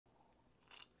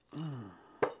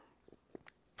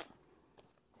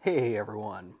Hey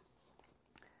everyone.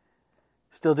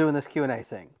 Still doing this Q&A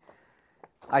thing.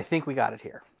 I think we got it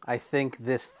here. I think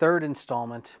this third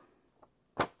installment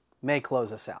may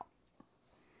close us out.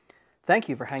 Thank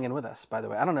you for hanging with us, by the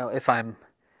way. I don't know if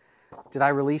did I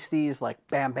release these like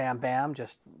bam, bam, bam,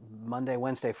 just Monday,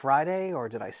 Wednesday, Friday, or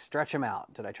did I stretch them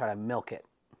out? Did I try to milk it?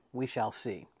 We shall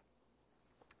see.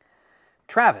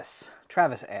 Travis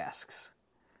asks,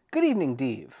 good evening,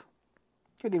 Dave.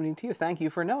 Good evening to you. Thank you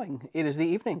for knowing it is the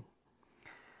evening.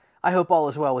 I hope all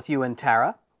is well with you and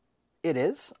Tara. It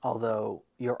is, although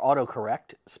your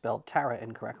autocorrect spelled Tara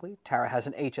incorrectly. Tara has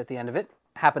an H at the end of it.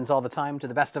 Happens all the time to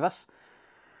the best of us.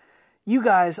 You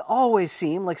guys always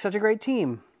seem like such a great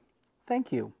team.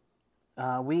 Thank you.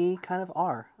 We kind of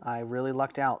are. I really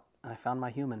lucked out. I found my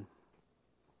human.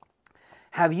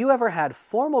 Have you ever had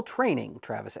formal training,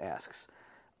 Travis asks,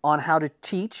 on how to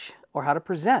teach or how to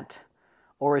present?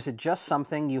 Or is it just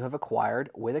something you have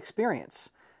acquired with experience?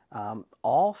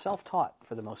 All self-taught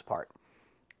for the most part.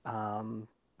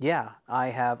 Yeah,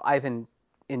 I've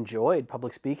enjoyed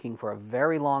public speaking for a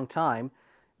very long time.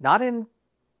 Not in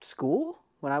school.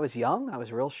 When I was young, I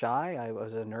was real shy. I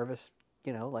was a nervous,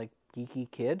 like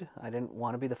geeky kid. I didn't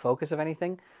want to be the focus of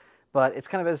anything. But it's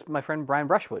kind of as my friend Brian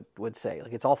Brushwood would say,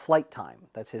 like it's all flight time.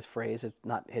 That's his phrase. It's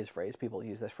not his phrase. People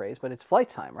use this phrase, but it's flight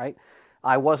time, right?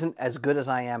 I wasn't as good as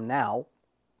I am now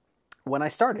when I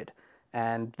started.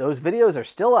 And those videos are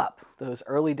still up. Those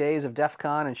early days of DEF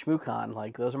CON and ShmooCon,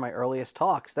 like those are my earliest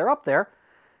talks. They're up there.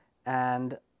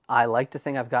 And I like to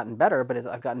think I've gotten better, but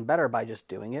I've gotten better by just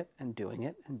doing it and doing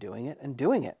it and doing it and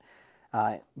doing it.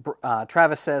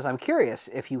 Travis says, I'm curious,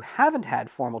 if you haven't had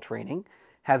formal training,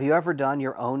 have you ever done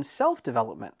your own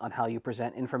self-development on how you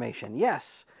present information?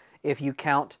 Yes, if you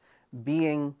count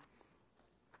being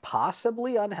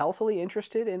possibly unhealthily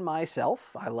interested in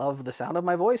myself. I love the sound of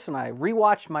my voice, and I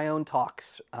rewatch my own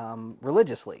talks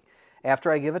religiously.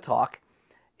 After I give a talk,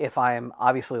 if I'm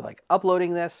obviously like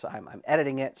uploading this, I'm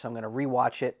editing it, so I'm going to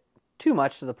rewatch it too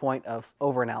much to the point of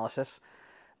overanalysis,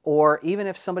 or even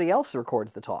if somebody else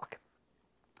records the talk.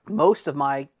 Most of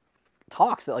my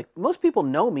talks, most people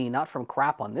know me not from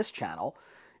crap on this channel,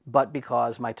 but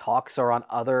because my talks are on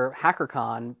other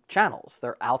HackerCon channels.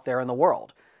 They're out there in the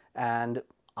world. And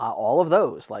all of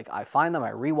those, I find them,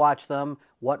 I rewatch them,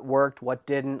 what worked, what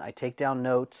didn't, I take down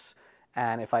notes,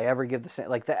 and if I ever give the same,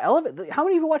 how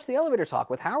many of you watched the elevator talk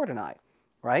with Howard and I,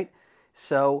 right?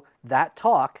 So that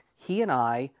talk, he and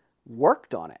I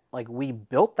worked on it. We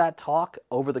built that talk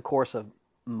over the course of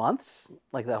months,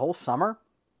 that whole summer,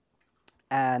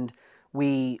 and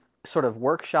we sort of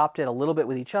workshopped it a little bit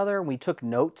with each other. We took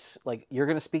notes, you're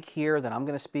going to speak here, then I'm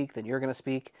going to speak, then you're going to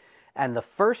speak, and the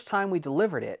first time we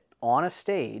delivered it on a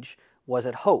stage was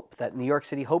at Hope, that New York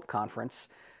City Hope conference,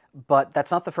 but that's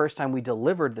not the first time we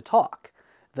delivered the talk.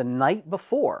 The night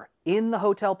before, in the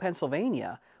Hotel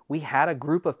Pennsylvania, we had a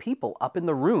group of people up in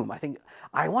the room.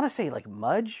 I want to say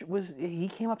Mudge he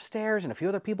came upstairs and a few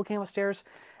other people came upstairs,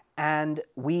 and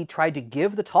we tried to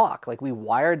give the talk. We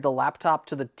wired the laptop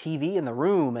to the TV in the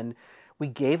room and we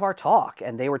gave our talk,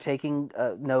 and they were taking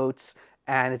notes.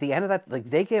 And at the end of that,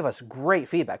 they gave us great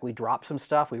feedback. We dropped some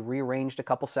stuff, we rearranged a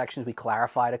couple sections, we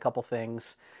clarified a couple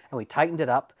things, and we tightened it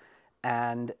up.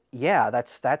 And yeah,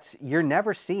 that's you're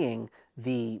never seeing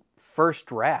the first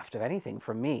draft of anything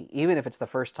from me, even if it's the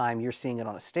first time you're seeing it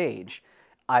on a stage.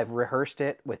 I've rehearsed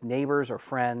it with neighbors or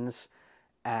friends,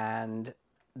 and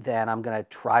then I'm going to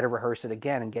try to rehearse it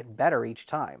again and get better each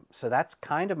time. So that's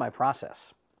kind of my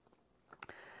process.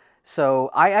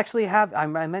 So I actually have, I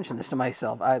mentioned this to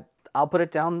myself, I'll put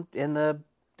it down in the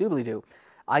doobly-doo.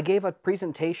 I gave a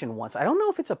presentation once. I don't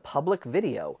know if it's a public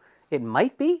video. It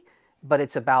might be, but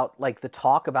it's about the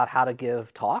talk about how to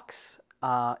give talks.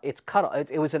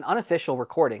 It was an unofficial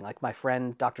recording. My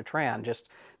friend Dr. Tran just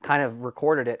kind of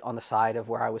recorded it on the side of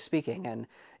where I was speaking, and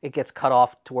it gets cut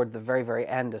off toward the very, very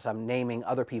end as I'm naming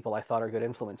other people I thought are good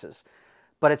influences.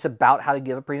 But it's about how to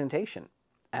give a presentation.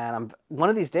 And one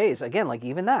of these days, again,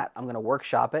 even that, I'm going to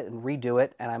workshop it and redo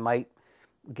it, and I might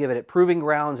give it at Proving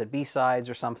Grounds, at B-Sides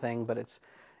or something. But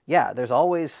there's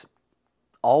always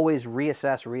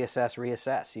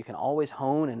reassess. You can always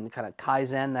hone and kind of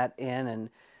Kaizen that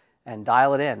in and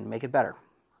dial it in, make it better.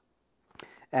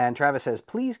 And Travis says,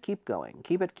 please keep going.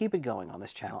 Keep it going on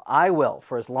this channel. I will.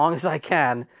 For as long as I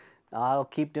can, I'll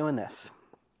keep doing this.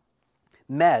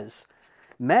 Mezz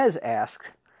asks,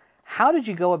 how did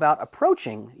you go about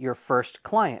approaching your first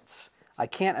clients? I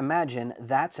can't imagine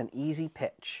that's an easy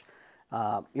pitch.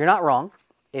 You're not wrong.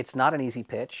 It's not an easy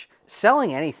pitch.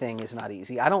 Selling anything is not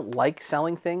easy. I don't like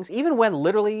selling things. Even when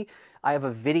literally I have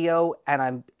a video,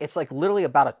 and it's like literally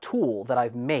about a tool that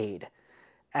I've made,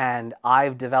 and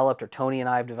I've developed, or Tony and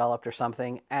I have developed, or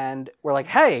something, and we're like,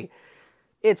 hey,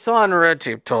 it's on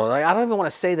RedTube Tool. Like, I don't even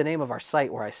want to say the name of our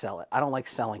site where I sell it. I don't like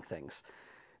selling things.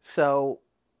 So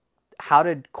how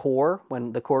did Core,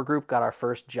 when the Core group got our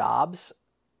first jobs,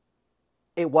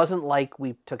 it wasn't like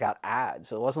we took out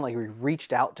ads. It wasn't like we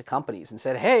reached out to companies and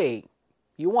said, hey,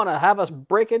 you want to have us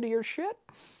break into your shit?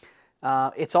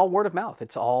 It's all word of mouth.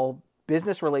 It's all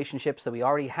business relationships that we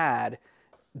already had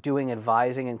doing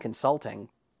advising and consulting,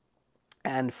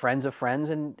 and friends of friends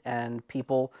and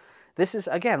people. This is,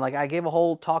 again, like I gave a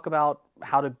whole talk about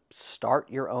how to start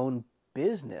your own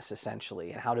business,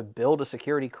 essentially, and how to build a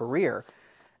security career.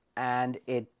 And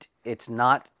it's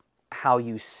not how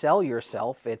you sell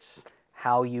yourself, it's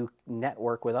how you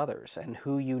network with others and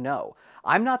who you know.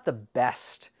 I'm not the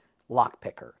best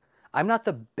lockpicker. I'm not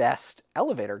the best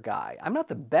elevator guy. I'm not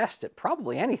the best at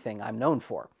probably anything I'm known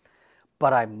for.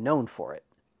 But I'm known for it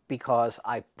because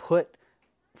I put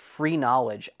free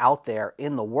knowledge out there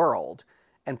in the world,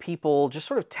 and people just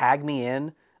sort of tag me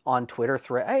in on Twitter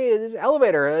thread. Hey, this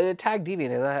elevator, tag Deviant,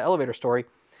 the elevator story.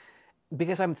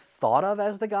 Because I'm thought of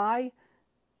as the guy,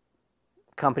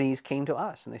 companies came to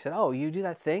us and they said, oh, you do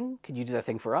that thing? Could you do that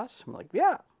thing for us? I'm like,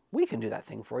 yeah, we can do that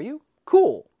thing for you.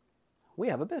 Cool. We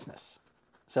have a business.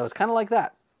 So it's kind of like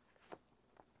that.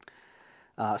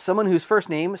 Someone whose first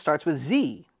name starts with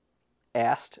Z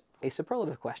asked a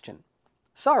superlative question.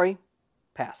 Sorry,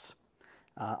 pass.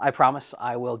 I promise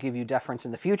I will give you deference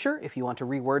in the future if you want to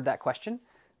reword that question,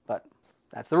 but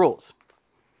that's the rules.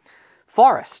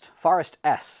 Forrest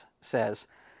S says,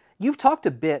 you've talked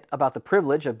a bit about the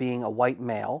privilege of being a white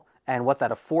male and what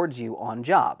that affords you on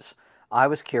jobs. I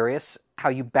was curious how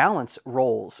you balance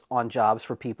roles on jobs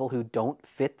for people who don't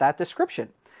fit that description.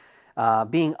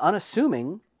 Being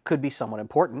unassuming could be somewhat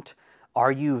important.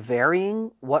 Are you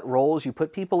varying what roles you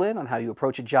put people in on how you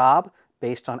approach a job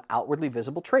based on outwardly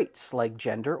visible traits like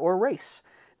gender or race?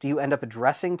 Do you end up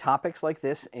addressing topics like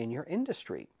this in your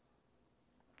industry?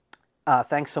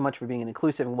 Thanks so much for being an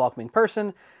inclusive and welcoming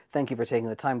person. Thank you for taking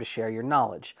the time to share your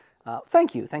knowledge.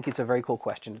 Thank you. Thank you. It's a very cool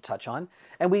question to touch on.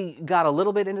 And we got a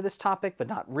little bit into this topic, but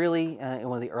not really in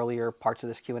one of the earlier parts of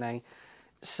this Q&A.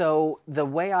 So the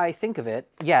way I think of it,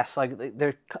 yes, like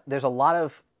there's a lot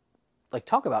of like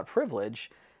talk about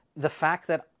privilege. The fact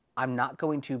that I'm not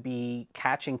going to be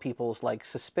catching people's like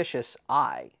suspicious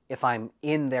eye if I'm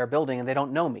in their building and they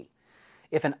don't know me.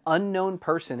 If an unknown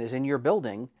person is in your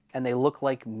building and they look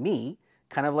like me,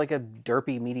 kind of like a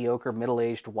derpy, mediocre,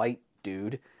 middle-aged white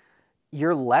dude,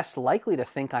 you're less likely to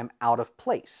think I'm out of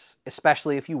place,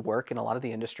 especially if you work in a lot of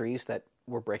the industries that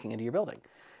we're breaking into your building.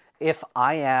 If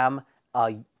I am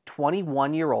a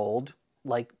 21-year-old,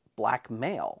 like, black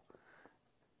male,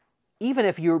 even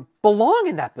if you belong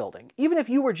in that building, even if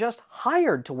you were just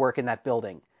hired to work in that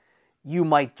building, you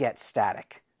might get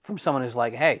static from someone who's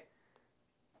like, hey,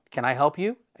 can I help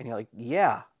you? And you're like,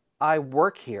 yeah, I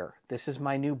work here. This is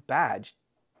my new badge,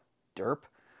 derp.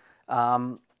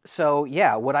 So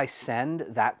yeah, would I send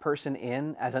that person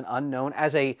in as an unknown,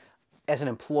 as an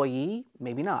employee?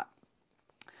 Maybe not.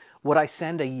 Would I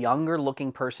send a younger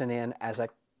looking person in as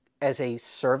a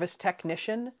service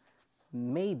technician?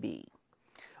 Maybe.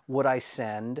 Would I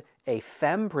send a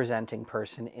femme presenting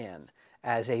person in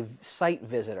as a site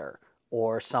visitor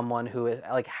or someone who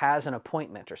like has an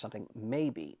appointment or something?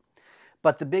 Maybe.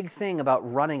 But the big thing about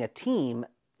running a team,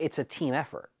 it's a team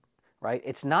effort, right?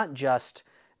 It's not just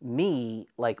me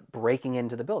like breaking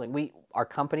into the building. Our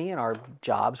company and our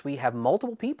jobs, we have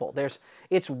multiple people.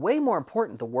 It's way more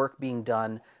important the work being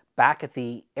done back at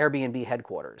the Airbnb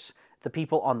headquarters, the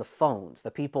people on the phones,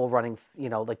 the people running,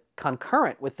 like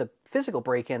concurrent with the physical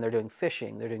break-in, they're doing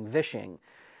phishing, they're doing vishing,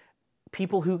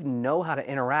 people who know how to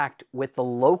interact with the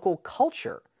local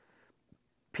culture,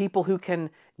 people who can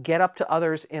get up to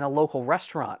others in a local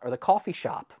restaurant or the coffee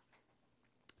shop.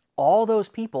 All those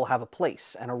people have a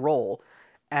place and a role,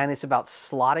 and it's about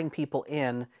slotting people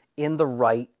in the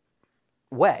right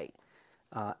way.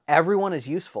 Everyone is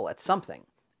useful at something.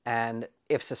 And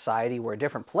if society were a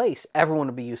different place, everyone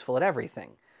would be useful at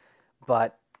everything.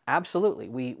 But absolutely,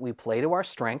 we play to our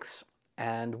strengths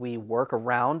and we work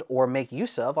around or make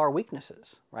use of our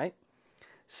weaknesses, right?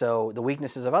 So the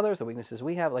weaknesses of others, the weaknesses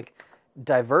we have, like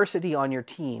diversity on your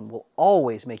team will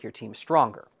always make your team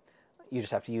stronger. You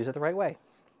just have to use it the right way.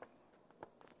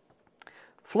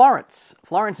 Florence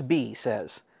B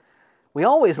says, we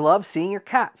always love seeing your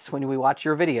cats when we watch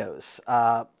your videos.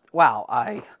 Wow,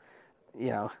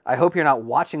 I hope you're not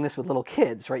watching this with little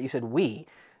kids, right? You said we,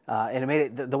 and it made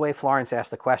it, the way Florence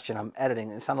asked the question, I'm editing,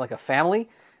 it sounded like a family.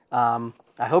 I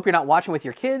I hope you're not watching with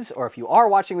your kids, or if you are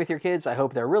watching with your kids, I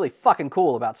hope they're really fucking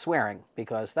cool about swearing,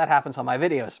 because that happens on my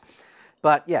videos.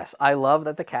 But yes, I love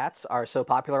that the cats are so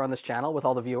popular on this channel with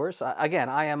all the viewers. Again,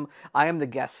 I am the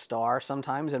guest star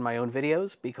sometimes in my own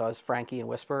videos because Frankie and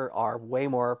Whisper are way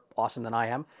more awesome than I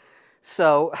am.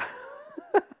 So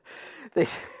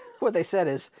what they said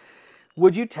is,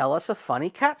 would you tell us a funny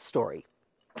cat story?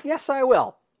 Yes, I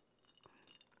will.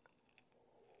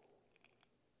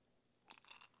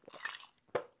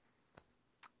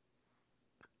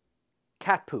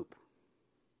 Cat poop.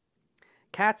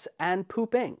 Cats and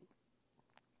pooping.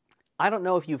 I don't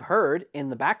know if you've heard in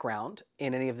the background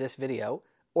in any of this video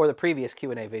or the previous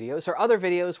Q&A videos or other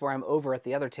videos where I'm over at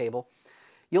the other table,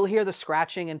 you'll hear the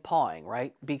scratching and pawing,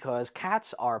 right? Because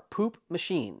cats are poop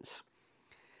machines.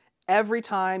 Every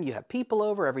time you have people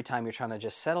over, every time you're trying to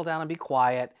just settle down and be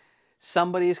quiet,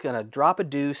 somebody's going to drop a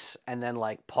deuce and then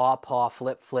like paw, paw,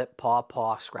 flip, flip, paw,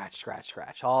 paw, scratch, scratch,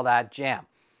 scratch, all that jam.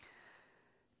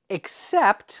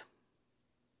 Except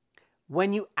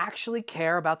when you actually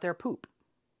care about their poop.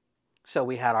 So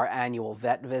we had our annual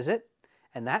vet visit,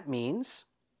 and that means,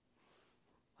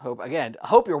 I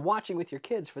hope you're watching with your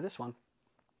kids for this one,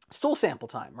 stool sample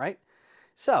time, right?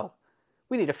 So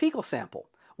we need a fecal sample,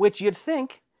 which you'd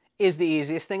think is the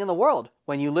easiest thing in the world.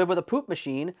 When you live with a poop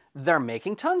machine, they're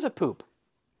making tons of poop.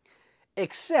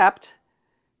 Except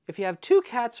if you have 2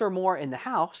 cats or more in the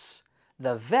house,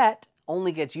 the vet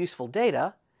only gets useful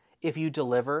data if you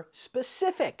deliver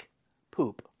specific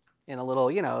poop in a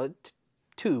little,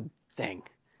 tube thing.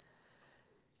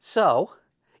 So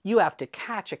you have to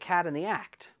catch a cat in the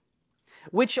act,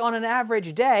 which on an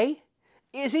average day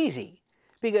is easy,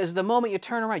 because the moment you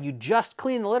turn around, you just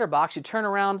clean the litter box, you turn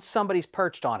around, somebody's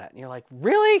perched on it, and you're like,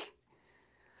 really?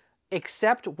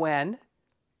 Except when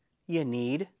you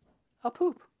need a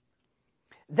poop.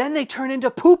 Then they turn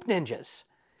into poop ninjas.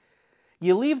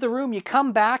 You leave the room, you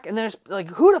come back, and there's like,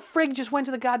 who the frig just went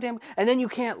to the goddamn... And then you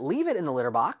can't leave it in the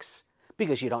litter box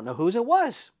because you don't know whose it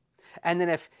was. And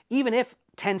then even if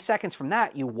 10 seconds from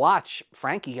that you watch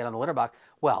Frankie get on the litter box,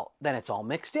 well, then it's all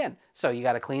mixed in. So you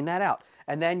got to clean that out.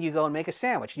 And then you go and make a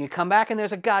sandwich, and you come back and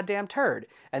there's a goddamn turd.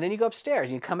 And then you go upstairs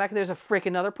and you come back and there's a freaking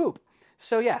another poop.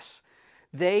 So yes,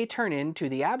 they turn into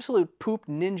the absolute poop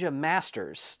ninja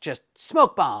masters. Just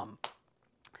smoke bomb.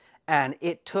 And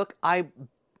it took... I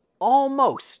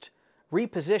almost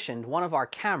repositioned one of our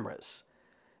cameras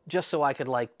just so I could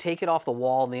like take it off the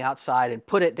wall on the outside and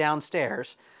put it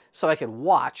downstairs so I could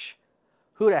watch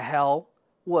who the hell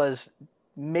was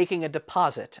making a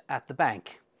deposit at the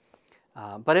bank.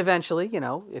 But eventually,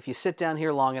 if you sit down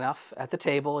here long enough at the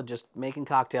table and just making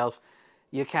cocktails,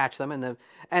 you catch them. And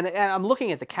I'm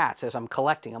looking at the cats as I'm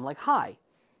collecting. I'm like, hi,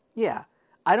 yeah,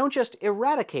 I don't just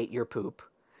eradicate your poop.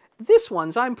 This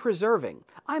one's I'm preserving.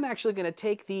 I'm actually going to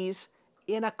take these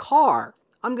in a car.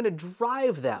 I'm going to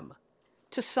drive them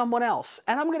to someone else.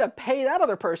 And I'm going to pay that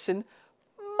other person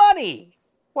money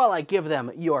while I give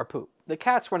them your poop. The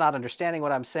cats were not understanding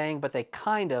what I'm saying, but they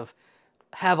kind of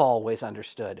have always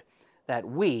understood that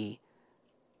we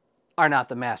are not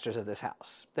the masters of this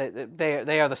house.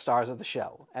 They are the stars of the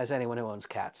show, as anyone who owns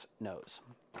cats knows.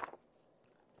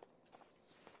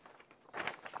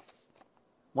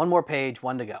 One more page,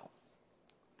 one to go.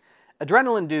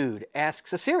 Adrenaline Dude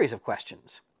asks a series of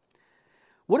questions.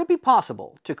 Would it be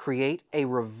possible to create a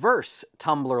reverse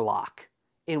tumbler lock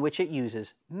in which it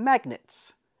uses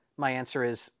magnets? My answer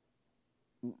is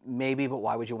maybe, but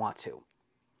why would you want to?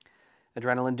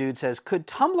 Adrenaline Dude says, could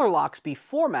tumbler locks be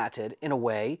formatted in a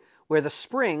way where the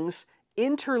springs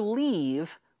interleave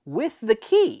with the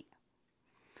key?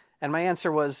 And my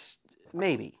answer was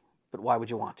maybe, but why would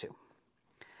you want to?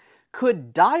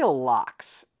 Could dial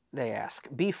locks, they ask,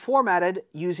 be formatted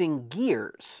using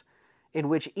gears, in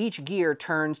which each gear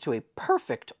turns to a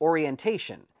perfect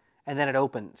orientation, and then it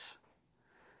opens?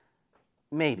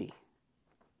 Maybe.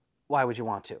 Why would you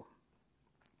want to?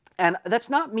 And that's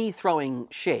not me throwing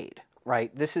shade,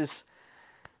 right? This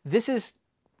is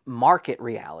market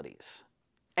realities.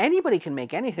 Anybody can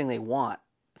make anything they want,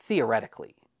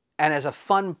 theoretically. And as a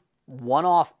fun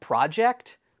one-off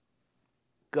project,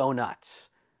 go nuts.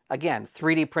 Again,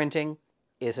 3D printing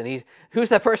isn't easy. Who's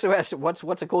that person who asked,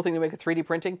 what's a cool thing to make with 3D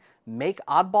printing? Make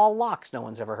oddball locks no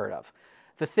one's ever heard of.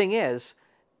 The thing is,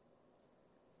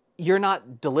 you're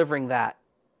not delivering that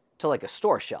to like a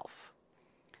store shelf.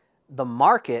 The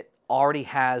market already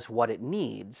has what it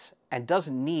needs and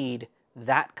doesn't need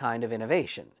that kind of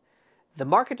innovation. The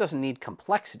market doesn't need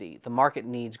complexity. The market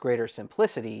needs greater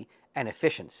simplicity and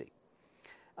efficiency.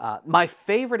 My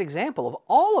favorite example of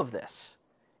all of this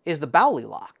is the Bowley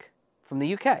lock from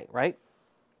the UK, right?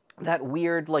 That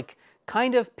weird, like,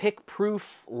 kind of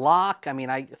pick-proof lock. I mean,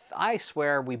 I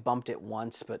swear we bumped it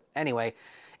once, but anyway,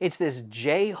 it's this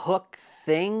J-hook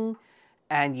thing,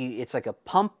 and it's like a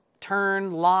pump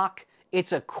turn lock.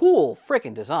 It's a cool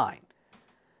frickin' design.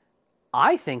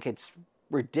 I think it's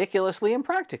ridiculously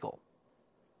impractical.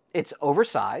 It's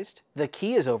oversized. The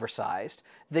key is oversized.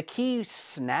 The key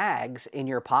snags in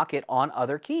your pocket on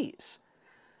other keys.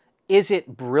 Is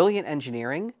it brilliant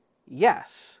engineering?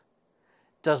 Yes.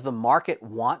 Does the market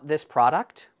want this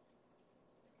product?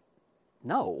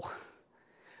 No.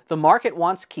 The market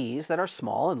wants keys that are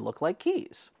small and look like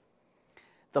keys.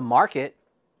 The market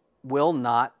will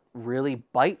not really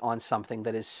bite on something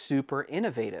that is super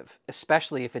innovative,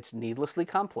 especially if it's needlessly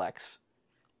complex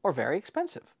or very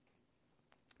expensive.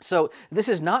 So this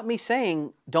is not me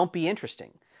saying don't be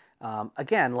interesting.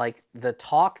 Again, like the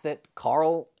talk that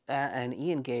Carl and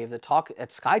Ian gave, the talk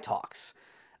at Sky Talks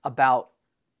about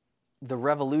the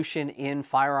revolution in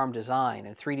firearm design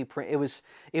and 3D print,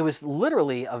 it was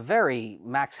literally a very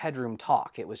Max Headroom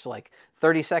talk. It was like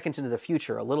 30 seconds into the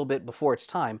future, a little bit before its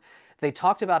time. They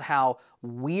talked about how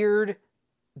weird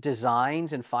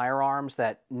designs in firearms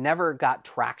that never got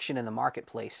traction in the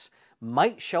marketplace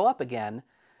might show up again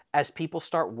as people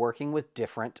start working with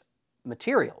different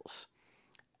materials.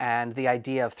 And the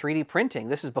idea of 3D printing,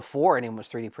 this is before anyone was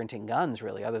 3D printing guns,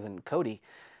 really, other than Cody.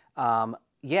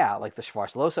 Yeah, like the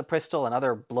Schwarzlosa pistol and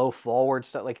other blow-forward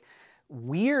stuff. Like,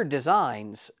 weird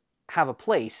designs have a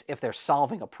place if they're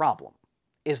solving a problem.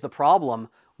 Is the problem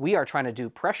we are trying to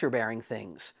do pressure-bearing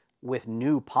things with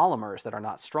new polymers that are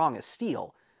not strong as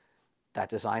steel? That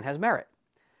design has merit.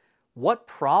 What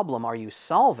problem are you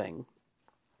solving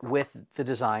with the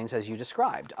designs as you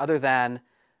described, other than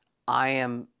I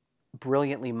am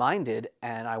brilliantly minded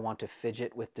and I want to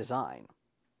fidget with design?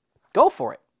 Go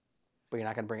for it, but you're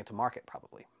not going to bring it to market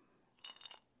probably.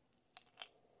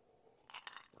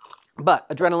 But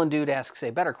Adrenaline Dude asks a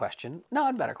better question,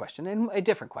 not a better question, and a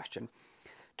different question.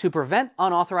 To prevent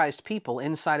unauthorized people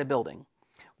inside a building,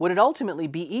 would it ultimately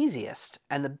be easiest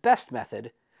and the best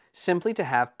method simply to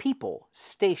have people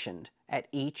stationed at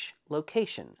each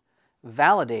location,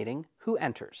 validating who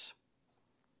enters?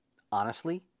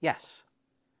 Honestly, yes.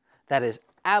 That is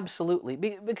absolutely,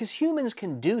 because humans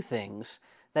can do things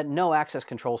that no access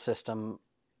control system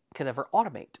could ever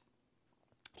automate.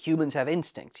 Humans have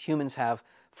instinct, humans have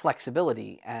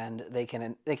flexibility, and they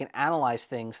can analyze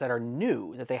things that are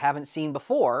new, that they haven't seen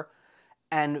before,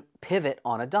 and pivot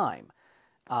on a dime.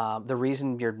 The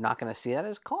reason you're not going to see that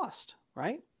is cost,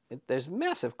 right? There's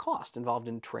massive cost involved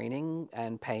in training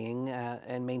and paying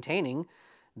and maintaining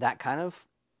that kind of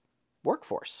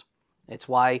workforce. It's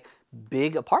why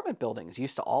big apartment buildings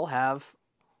used to all have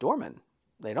doormen.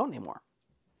 They don't anymore.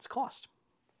 It's cost.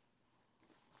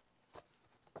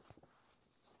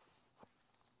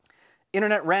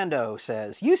 Internet Rando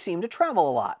says, you seem to travel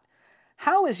a lot.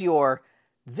 How is your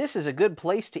 "this is a good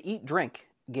place to eat drink"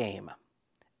 game?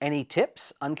 Any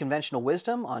tips, unconventional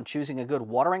wisdom on choosing a good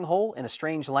watering hole in a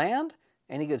strange land?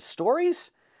 Any good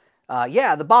stories?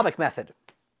 Yeah, the Bobic method.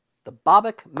 The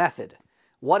Bobic method.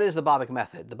 What is the Bobic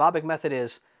method? The Bobic method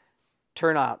is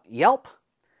turn out Yelp.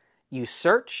 You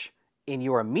search in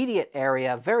your immediate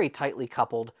area, very tightly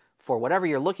coupled, for whatever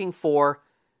you're looking for.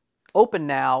 Open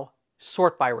now,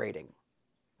 sort by rating.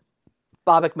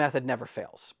 Bobic method never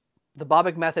fails. The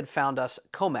Bobic method found us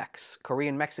Comex,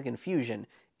 Korean-Mexican fusion,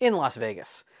 in Las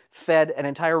Vegas. Fed an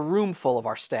entire room full of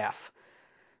our staff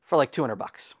for like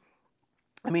 $200.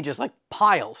 I mean, just like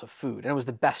piles of food. And it was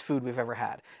the best food we've ever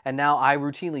had. And now I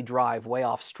routinely drive way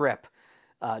off strip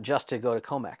just to go to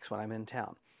Comex when I'm in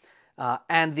town.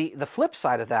 And the flip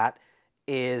side of that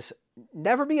is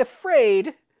never be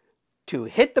afraid to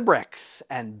hit the bricks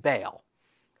and bail.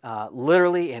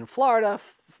 Literally in Florida,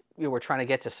 we were trying to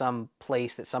get to some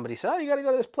place that somebody said, oh, you got to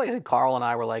go to this place. And Carl and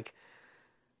I were like,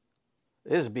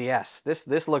 this is BS.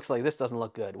 This looks like, this doesn't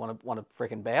look good. Want to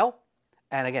freaking bail?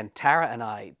 And again, Tara and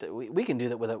I, we can do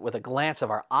that with a glance of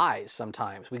our eyes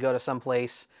sometimes. We go to some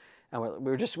place and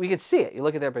we can see it. You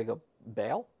look at there, but you go,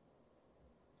 bail?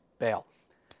 Bail.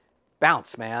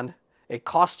 Bounce, man. It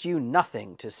costs you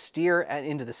nothing to steer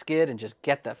into the skid and just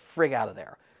get the frig out of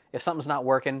there. If something's not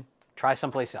working, try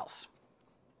someplace else.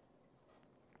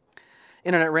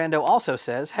 Internet Rando also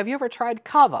says, have you ever tried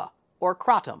kava or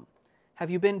kratom? Have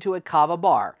you been to a kava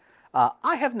bar?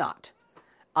 I have not.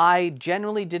 I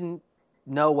generally didn't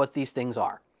know what these things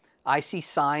are. I see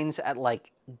signs at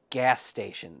like gas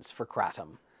stations for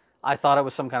kratom. I thought it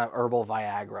was some kind of herbal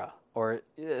Viagra or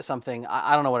something.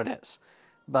 I don't know what it is,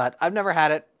 but I've never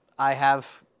had it.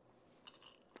 I've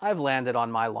landed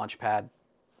on my launch pad.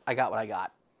 I got what I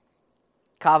got.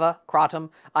 Kava, kratom.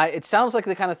 It sounds like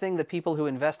the kind of thing that people who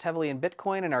invest heavily in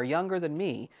Bitcoin and are younger than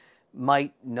me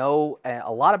might know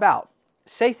a lot about.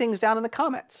 Say things down in the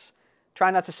comments. Try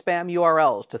not to spam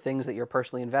URLs to things that you're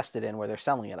personally invested in where they're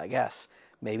selling it, I guess.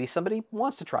 Maybe somebody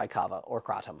wants to try kava or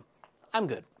kratom. I'm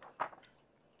good.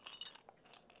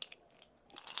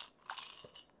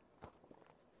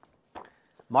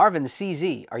 Marvin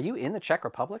CZ, are you in the Czech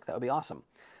Republic? That would be awesome.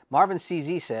 Marvin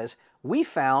CZ says, we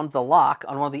found the lock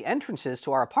on one of the entrances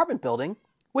to our apartment building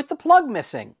with the plug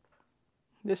missing.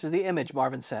 This is the image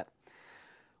Marvin sent.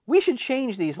 We should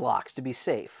change these locks to be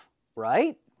safe,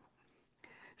 right?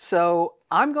 So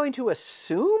I'm going to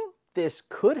assume this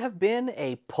could have been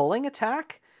a pulling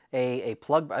attack, a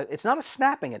plug. It's not a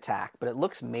snapping attack, but it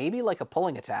looks maybe like a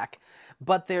pulling attack.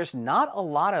 But there's not a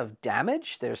lot of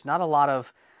damage. There's not a lot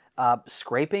of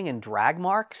scraping and drag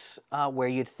marks where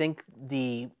you'd think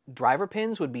the driver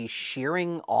pins would be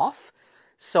shearing off.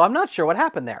 So I'm not sure what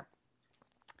happened there.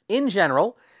 In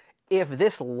general, if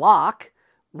this lock,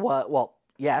 well,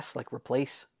 yes, like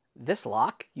replace this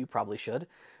lock, you probably should.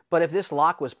 But if this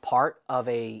lock was part of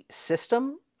a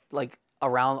system, like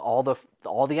around all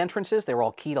the entrances, they were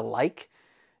all keyed alike,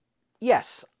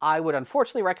 yes, I would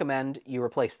unfortunately recommend you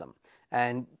replace them.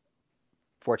 And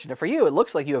fortunate for you, it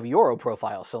looks like you have Euro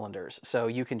profile cylinders. So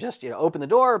you can just open the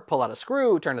door, pull out a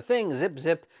screw, turn the thing, zip,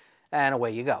 zip, and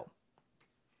away you go.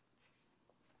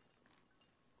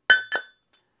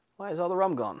 Why is all the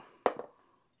rum gone?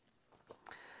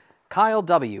 Kyle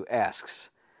W. asks,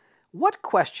 what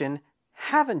question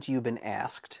haven't you been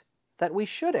asked that we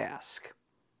should ask?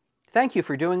 Thank you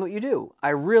for doing what you do. I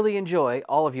really enjoy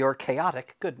all of your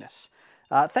chaotic goodness.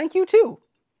 Thank you too.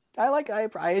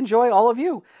 I enjoy all of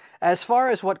you. As far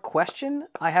as what question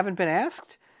I haven't been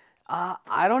asked,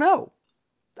 I don't know.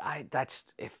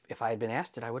 If I had been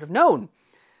asked it, I would have known.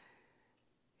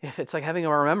 If it's like having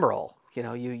a remember-all, I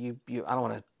don't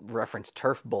want to reference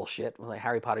turf bullshit like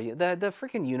Harry Potter. The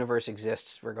freaking universe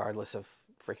exists regardless of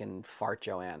freaking fart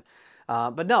Joanne.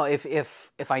 But no,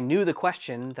 if I knew the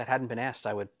question that hadn't been asked,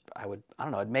 I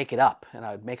don't know, I'd make it up, and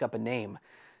I would make up a name.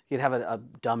 You'd have a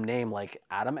dumb name like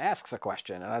Adam asks a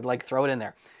question, and I'd like throw it in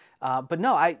there. But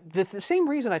no, the same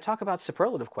reason I talk about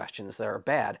superlative questions that are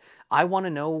bad. I want to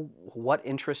know what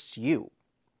interests you.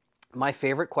 My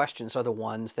favorite questions are the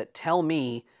ones that tell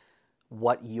me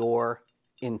what you're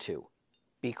into,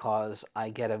 because I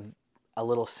get a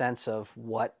little sense of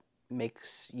what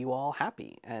makes you all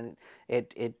happy, and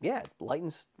it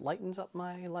lightens up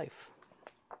my life.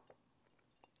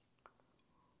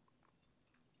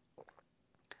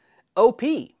 OP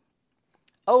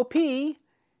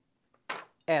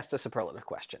asked a superlative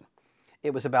question.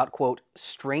 It was about, quote,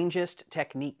 strangest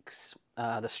techniques,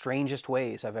 the strangest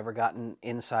ways I've ever gotten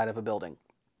inside of a building.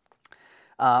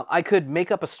 I could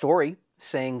make up a story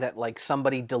saying that like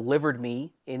somebody delivered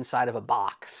me inside of a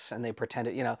box and they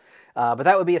pretended, but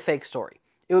that would be a fake story.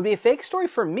 It would be a fake story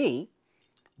for me,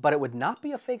 but it would not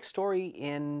be a fake story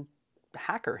in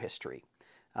hacker history.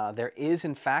 There is,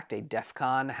 in fact, a DEF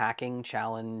CON hacking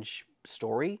challenge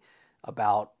story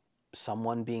about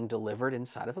someone being delivered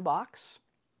inside of a box.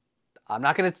 I'm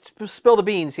not going to spill the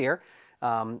beans here.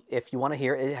 If you want to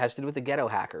hear, it has to do with the ghetto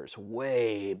hackers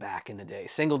way back in the day,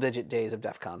 single-digit days of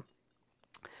DEF CON.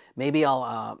 Maybe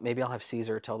I'll have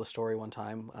Caesar tell the story one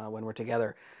time when we're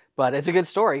together. But it's a good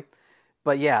story.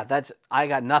 But yeah, I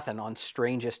got nothing on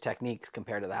strangest techniques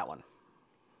compared to that one.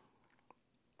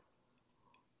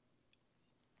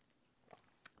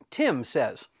 Tim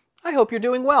says, I hope you're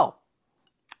doing well.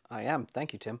 I am.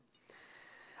 Thank you, Tim.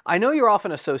 I know you're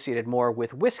often associated more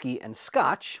with whiskey and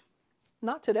scotch.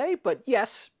 Not today, but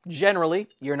yes, generally,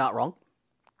 you're not wrong.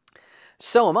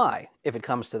 So am I, if it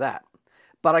comes to that.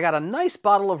 But I got a nice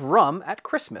bottle of rum at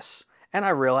Christmas, and I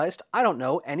realized I don't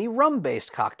know any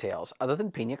rum-based cocktails other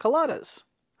than pina coladas.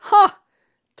 Ha!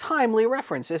 Timely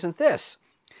reference, isn't this?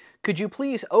 Could you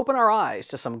please open our eyes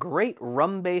to some great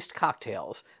rum-based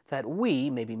cocktails that we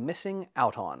may be missing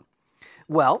out on?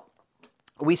 Well,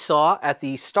 we saw at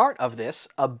the start of this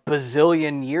a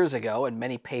bazillion years ago and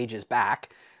many pages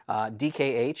back,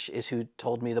 DKH is who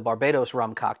told me the Barbados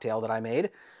rum cocktail that I made,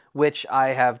 which I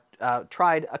have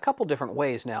tried a couple different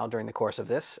ways now during the course of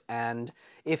this, and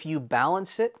if you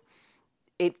balance it,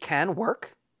 it can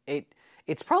work.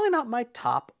 It's probably not my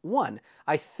top one.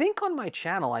 I think on my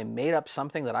channel I made up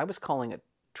something that I was calling a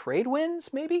trade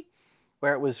winds, maybe,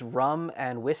 where it was rum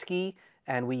and whiskey,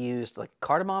 and we used like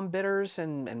cardamom bitters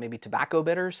and maybe tobacco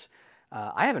bitters.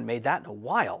 I haven't made that in a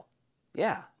while.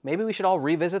 Yeah, maybe we should all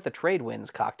revisit the trade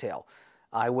winds cocktail.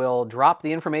 I will drop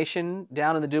the information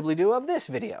down in the doobly-doo of this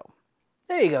video.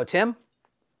 There you go, Tim.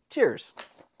 Cheers.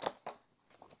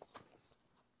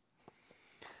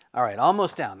 All right,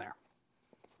 almost down there.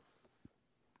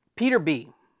 Peter B.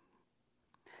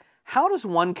 How does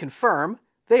one confirm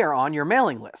they are on your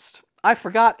mailing list? I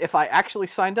forgot if I actually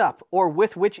signed up or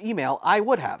with which email I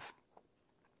would have.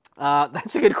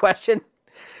 That's a good question.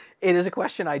 It is a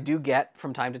question I do get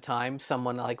from time to time.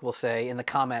 Someone will say in the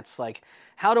comments,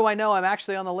 how do I know I'm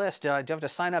actually on the list? Do I have to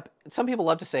sign up? Some people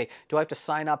love to say, do I have to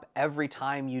sign up every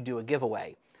time you do a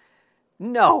giveaway?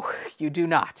 No, you do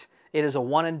not. It is a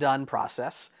one and done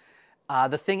process.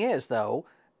 The thing is, though,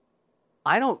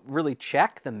 I don't really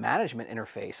check the management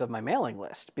interface of my mailing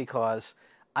list because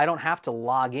I don't have to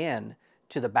log in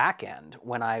to the back end.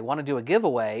 When I want to do a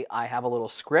giveaway, I have a little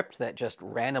script that just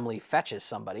randomly fetches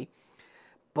somebody.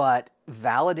 But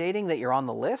validating that you're on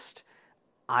the list,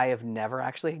 I have never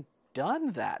actually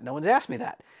done that. No one's asked me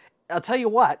that. I'll tell you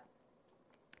what,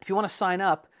 if you want to sign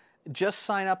up, just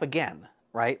sign up again,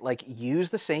 right? Use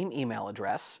the same email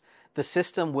address. The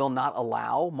system will not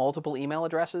allow multiple email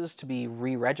addresses to be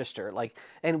re-registered.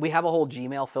 And we have a whole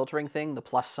Gmail filtering thing, the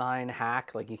 +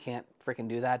 hack. You can't freaking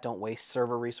do that. Don't waste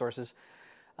server resources.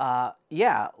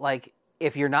 Yeah,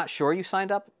 if you're not sure you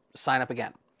signed up, sign up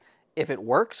again. If it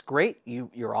works, great,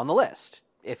 you're on the list.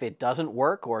 If it doesn't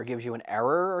work or gives you an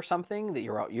error or something that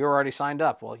you're already signed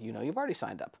up, well, you've already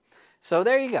signed up. So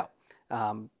there you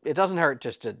go. It doesn't hurt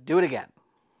just to do it again.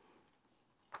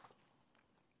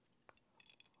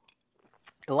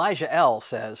 Elijah L.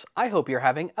 says, I hope you're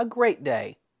having a great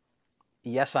day.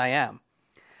 Yes, I am.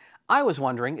 I was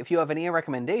wondering if you have any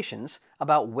recommendations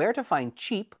about where to find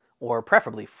cheap, or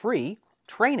preferably free,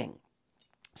 training,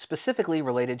 specifically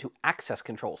related to access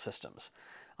control systems.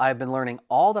 I have been learning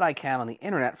all that I can on the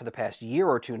internet for the past year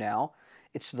or two now.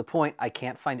 It's to the point I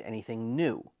can't find anything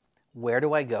new. Where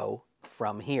do I go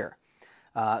from here?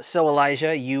 So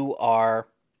Elijah, you are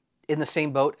in the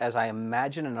same boat as I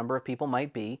imagine a number of people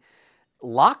might be.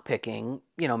 Lockpicking,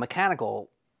 mechanical,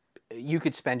 you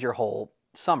could spend your whole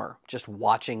summer just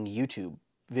watching YouTube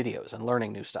videos and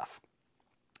learning new stuff.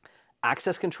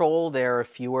 Access control, there are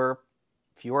fewer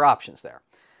options there.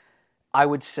 I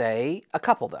would say a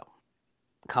couple, though.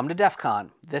 Come to DEF CON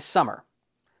this summer.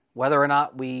 Whether or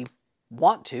not we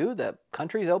want to, the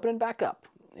country's opening back up.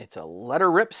 It's a let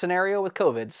her rip scenario with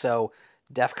COVID, so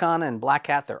DEF CON and Black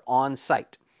Hat, they're on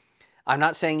site. I'm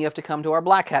not saying you have to come to our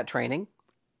Black Hat training.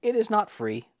 It is not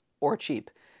free or cheap.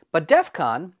 But DEF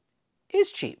CON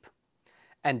is cheap.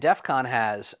 And DEF CON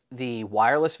has the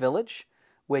wireless village,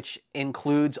 which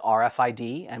includes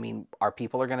RFID. I mean, our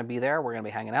people are going to be there. We're going to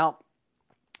be hanging out.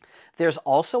 There's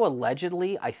also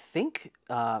allegedly, I think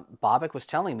Bobak was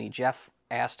telling me, Jeff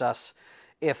asked us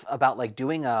about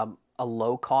doing a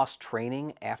low-cost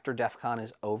training after DEF CON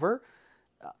is over.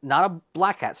 Not a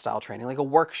Black Hat style training, like a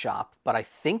workshop, but I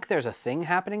think there's a thing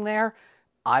happening there.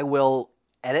 I will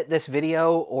edit this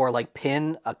video or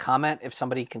pin a comment if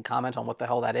somebody can comment on what the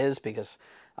hell that is, because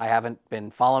I haven't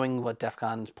been following what DEF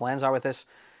CON's plans are with this.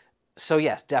 So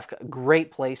yes, DEF CON,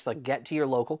 great place. Get to your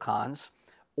local cons.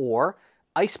 Or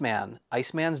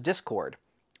Iceman's Discord.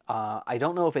 I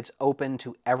don't know if it's open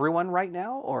to everyone right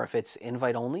now or if it's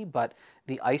invite only, but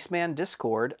the Iceman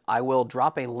Discord, I will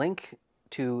drop a link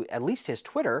to at least his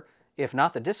Twitter, if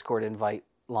not the Discord invite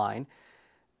line,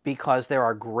 because there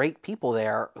are great people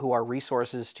there who are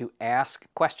resources to ask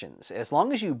questions. As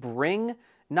long as you bring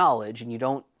knowledge and you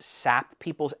don't sap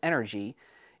people's energy,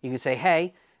 you can say,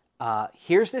 hey,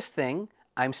 here's this thing,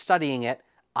 I'm studying it,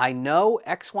 I know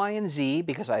X, Y, and Z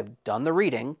because I've done the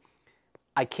reading,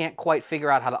 I can't quite figure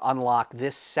out how to unlock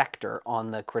this sector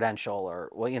on the credential or,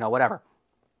 whatever.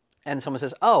 And someone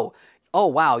says, oh,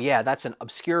 wow, yeah, that's an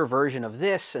obscure version of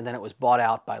this, and then it was bought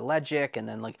out by Legic, and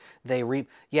then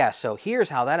yeah, so here's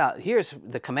how here's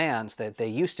the commands that they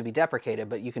used to be deprecated,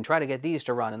 but you can try to get these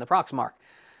to run in the Proxmark.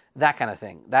 That kind of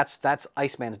thing. That's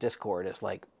Iceman's Discord is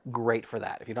great for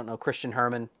that. If you don't know Christian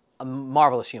Herman, a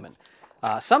marvelous human.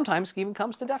 Sometimes he even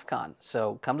comes to DEF CON,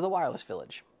 so come to the Wireless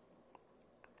Village.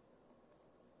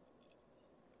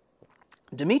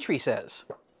 Dimitri says,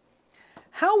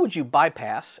 how would you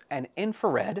bypass an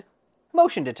infrared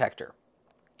motion detector?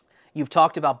 You've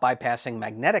talked about bypassing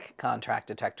magnetic contact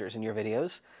detectors in your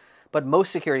videos, but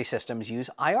most security systems use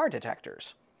IR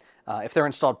detectors. If they're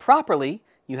installed properly,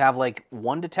 you have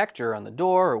one detector on the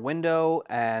door or window,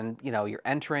 and you're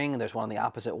entering, and there's one on the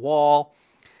opposite wall.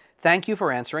 Thank you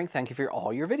for answering. Thank you for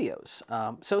all your videos.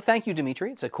 So thank you,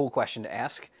 Dimitri. It's a cool question to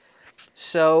ask.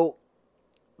 So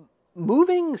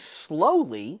moving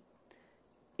slowly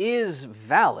is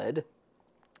valid,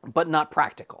 but not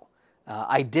practical.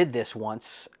 I did this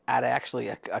once at actually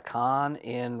a con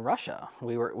in Russia.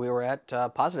 We were at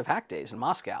Positive Hack Days in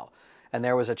Moscow, And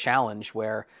there was a challenge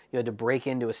where you had to break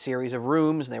into a series of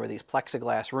rooms, and there were these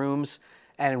plexiglass rooms.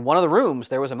 And in one of the rooms,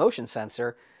 there was a motion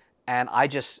sensor, and I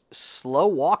just slow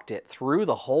walked it through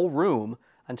the whole room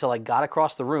until I got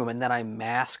across the room, and then I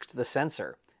masked the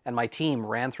sensor. And my team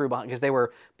ran through behind, because they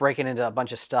were breaking into a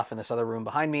bunch of stuff in this other room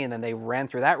behind me, and then they ran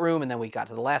through that room, and then we got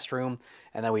to the last room,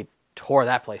 and then we tore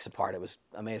that place apart. It was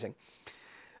amazing.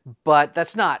 But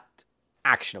that's not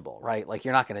actionable, right? Like,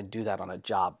 you're not going to do that on a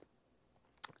job.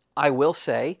 I will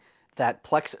say that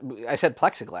I said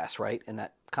plexiglass, right, in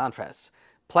that contrast.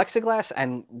 Plexiglass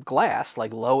and glass,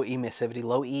 like low emissivity,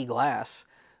 low E glass,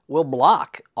 will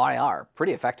block IR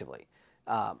pretty effectively.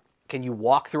 Can you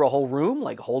walk through a whole room,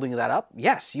 like holding that up?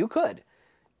 Yes, you could.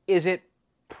 Is it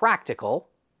practical?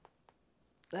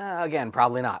 Again,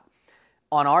 probably not.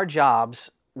 On our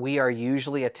jobs, we are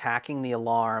usually attacking the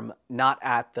alarm not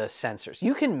at the sensors.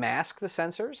 You can mask the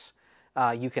sensors.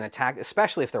 You can attack,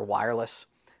 especially if they're wireless.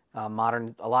 A lot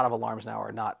of alarms now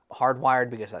are not hardwired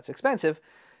because that's expensive.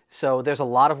 So there's a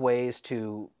lot of ways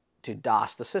to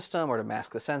DOS the system or to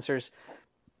mask the sensors.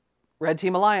 Red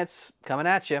Team Alliance, coming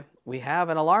at you. We have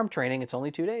an alarm training. It's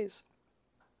only 2 days.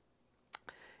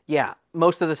 Yeah,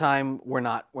 most of the time we're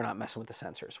not messing with the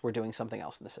sensors. We're doing something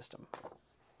else in the system.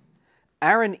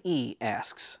 Aaron E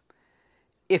asks,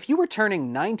 if you were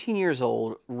turning 19 years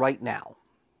old right now,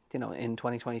 in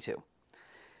 2022,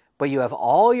 but you have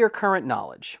all your current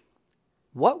knowledge,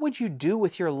 what would you do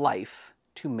with your life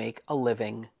to make a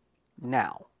living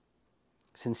now?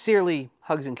 Sincerely,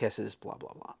 hugs and kisses, blah,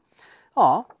 blah, blah.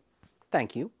 Aw,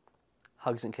 thank you.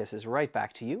 Hugs and kisses right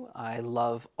back to you. I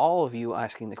love all of you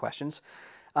asking the questions.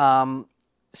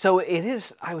 So it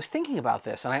is, I was thinking about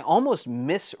this, and I almost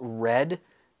misread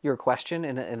your question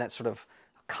in that sort of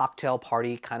cocktail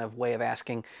party kind of way of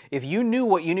asking, if you knew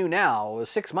what you knew now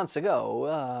 6 months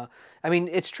ago. I mean,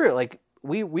 it's true. Like,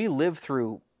 we live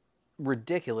through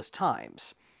ridiculous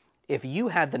times. If you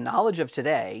had the knowledge of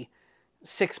today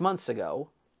 6 months ago,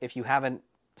 if you haven't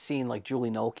seen like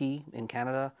Julie Nolke in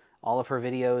Canada, all of her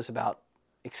videos about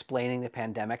explaining the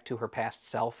pandemic to her past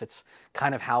self, it's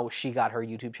kind of how she got her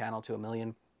YouTube channel to 1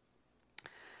 million.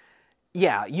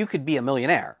 Yeah, you could be a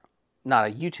millionaire, not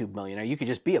a YouTube millionaire. You could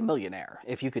just be a millionaire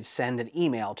if you could send an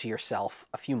email to yourself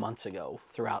a few months ago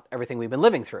throughout everything we've been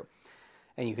living through.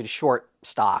 And you could short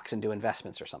stocks and do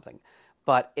investments or something.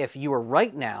 But if you were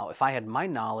right now, if I had my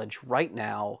knowledge right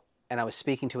now and I was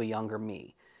speaking to a younger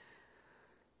me,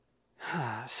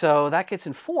 so that gets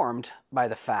informed by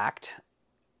the fact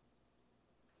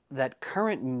that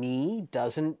current me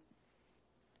doesn't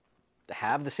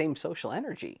have the same social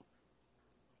energy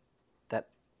that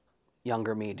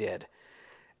younger me did.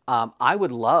 I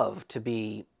would love to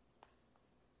be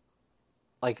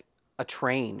like a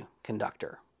train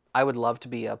conductor. I would love to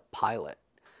be a pilot.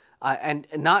 And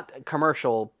not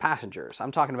commercial passengers.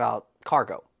 I'm talking about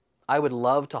cargo. I would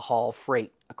love to haul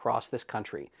freight across this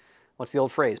country. What's the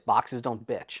old phrase? Boxes don't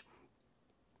bitch.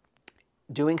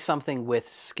 Doing something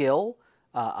with skill,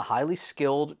 a highly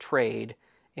skilled trade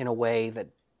in a way that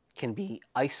can be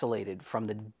isolated from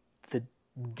the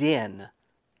din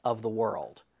of the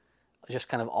world. Just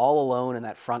kind of all alone in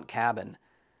that front cabin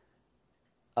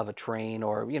of a train,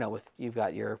 or, you've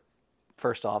got your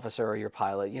first officer or your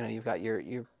pilot, you've got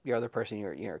your other person,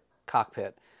 your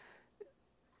cockpit.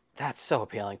 That's so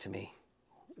appealing to me.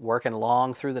 Working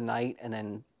long through the night, and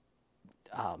then,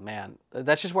 oh man,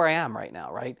 that's just where I am right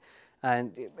now, right?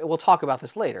 And we'll talk about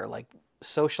this later. Like,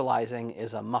 socializing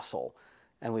is a muscle,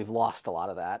 and we've lost a lot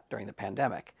of that during the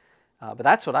pandemic. But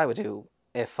that's what I would do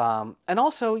if, and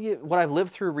also what I've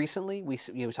lived through recently. We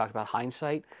talked about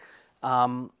hindsight.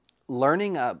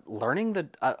 Learning a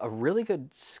really good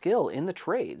skill in the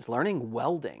trades, learning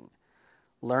welding,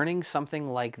 learning something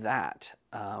like that,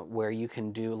 where you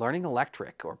can learning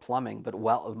electric or plumbing, but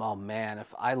oh man,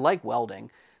 if I like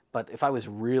welding, but if I was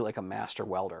really like a master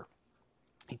welder,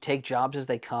 you take jobs as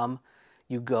they come,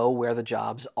 you go where the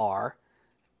jobs are,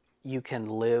 you can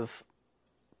live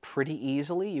pretty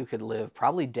easily, you could live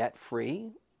probably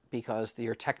debt-free because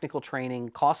your technical training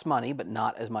costs money, but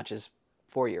not as much as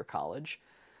four-year college.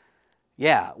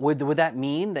 Yeah, would that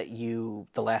mean that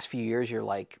the last few years, you're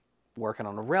like working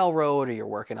on a railroad, or you're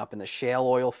working up in the shale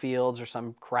oil fields or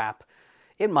some crap?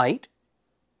 It might.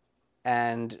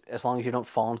 And as long as you don't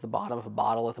fall into the bottom of a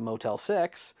bottle at the Motel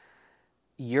 6,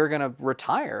 you're going to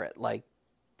retire at like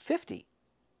 50.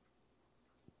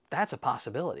 That's a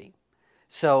possibility.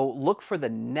 So look for the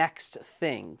next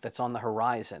thing that's on the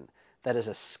horizon that is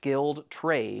a skilled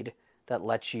trade that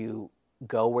lets you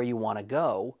go where you want to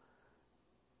go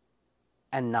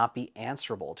and not be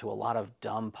answerable to a lot of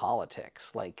dumb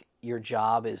politics. Like, your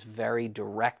job is very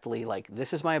directly like,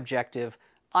 this is my objective,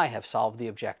 I have solved the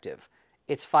objective.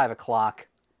 It's 5 o'clock,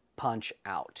 punch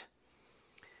out.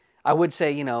 I would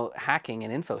say, you know, hacking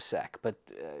in InfoSec, but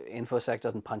InfoSec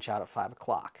doesn't punch out at 5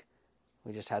 o'clock.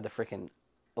 We just had the freaking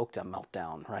Okta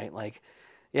meltdown, right? Like,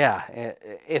 yeah,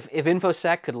 if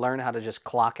InfoSec could learn how to just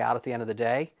clock out at the end of the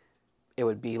day, it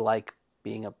would be like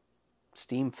being a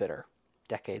steam fitter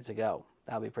decades ago.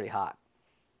 That would be pretty hot.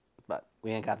 But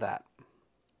we ain't got that.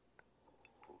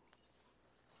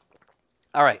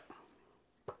 All right.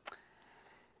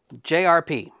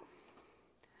 JRP.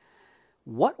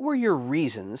 What were your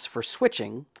reasons for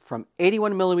switching from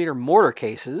 81mm mortar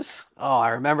cases, oh, I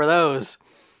remember those,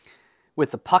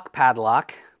 with the puck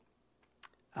padlock,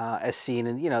 as seen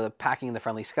in, you know, the Packing in the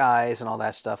Friendly Skies and all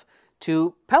that stuff,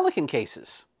 to Pelican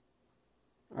cases,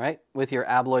 right, with your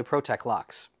Abloy Protect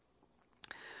locks?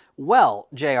 Well,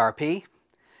 JRP,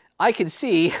 I could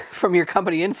see from your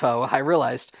company info, I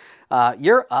realized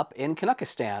you're up in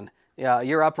Canuckistan. Yeah,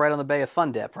 you're up right on the Bay of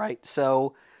Fun Dip, right?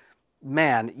 So,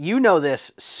 man, you know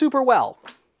this super well.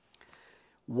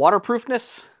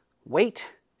 Waterproofness, weight,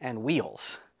 and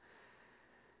wheels.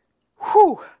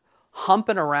 Whew!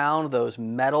 Humping around those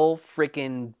metal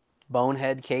freaking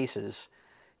bonehead cases.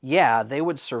 Yeah, they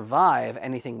would survive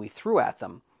anything we threw at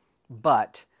them,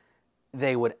 but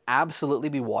they would absolutely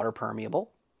be water permeable.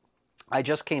 I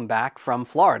just came back from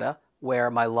Florida,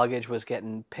 where my luggage was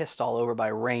getting pissed all over by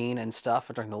rain and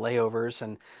stuff during the layovers,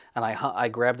 and I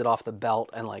grabbed it off the belt,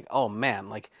 and like, oh man,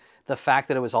 like the fact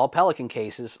that it was all Pelican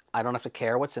cases, I don't have to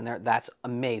care what's in there, that's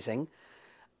amazing.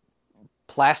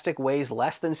 Plastic weighs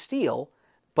less than steel,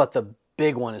 but the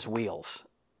big one is wheels.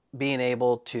 Being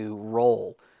able to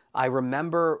roll. I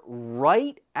remember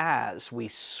right as we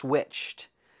switched,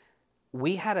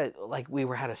 we had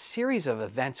a series of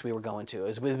events we were going to. It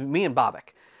was with me and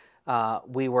Bobek.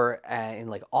 We were in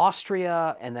like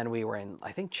Austria, and then we were in,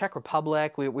 I think, Czech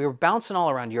Republic. We were bouncing all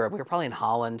around Europe. We were probably in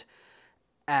Holland.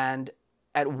 And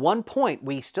at one point,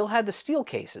 we still had the steel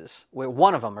cases,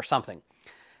 one of them or something.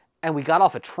 And we got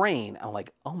off a train. I'm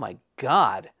like, oh my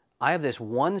God, I have this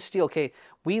one steel case.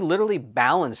 We literally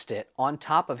balanced it on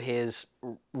top of his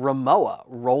Rimowa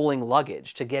rolling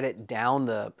luggage to get it down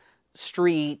the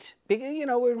street. You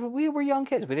know, we were young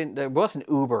kids. There wasn't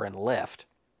Uber and Lyft.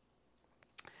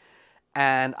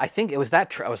 And I think it was that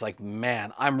trip. I was like,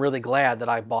 man, I'm really glad that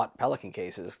I bought Pelican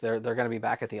cases. They're going to be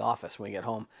back at the office when we get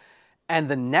home. And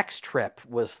the next trip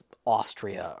was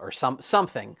Austria or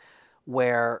something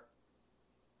where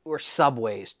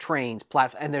subways, trains,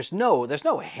 platforms, and there's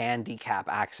no handicap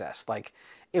access. Like,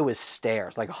 it was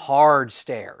stairs, like hard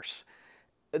stairs.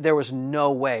 There was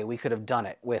no way we could have done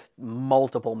it with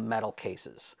multiple metal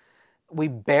cases. We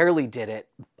barely did it,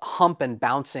 humping,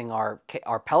 bouncing our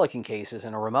Pelican cases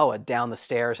in a Rimowa down the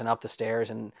stairs and up the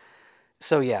stairs. And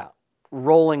so, yeah,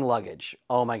 rolling luggage.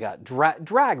 Oh my God.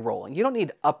 Drag rolling. You don't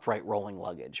need upright rolling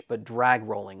luggage, but drag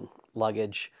rolling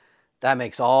luggage, that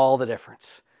makes all the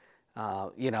difference.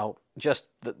 You know, just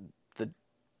the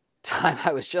time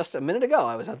I was just a minute ago,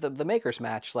 I was at the Makers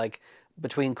match, like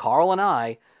between Carl and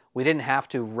I, we didn't have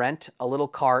to rent a little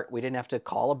cart. We didn't have to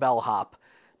call a bellhop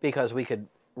because we could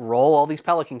roll all these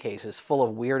Pelican cases full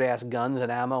of weird-ass guns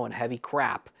and ammo and heavy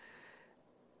crap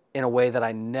in a way that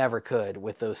I never could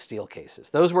with those steel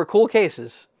cases. Those were cool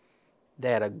cases.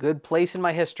 They had a good place in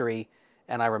my history,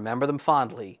 and I remember them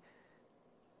fondly.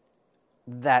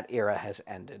 That era has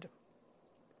ended.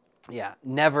 Yeah,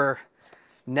 never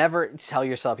tell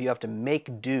yourself you have to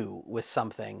make do with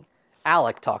something.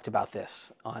 Alec talked about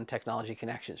this on Technology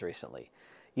Connections recently.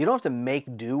 You don't have to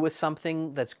make do with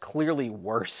something that's clearly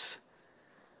worse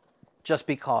just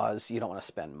because you don't want to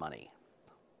spend money.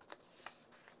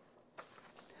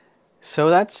 So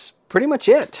that's pretty much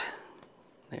it.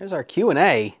 There's our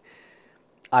Q&A.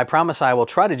 I promise I will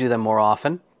try to do them more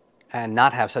often and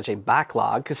not have such a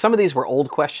backlog, because some of these were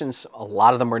old questions. A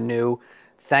lot of them were new.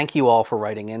 Thank you all for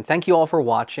writing in. Thank you all for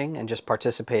watching and just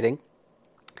participating.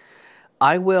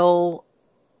 I will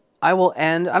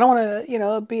end, I don't want to, you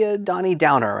know, be a Donnie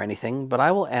Downer or anything, but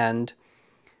I will end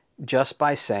just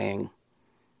by saying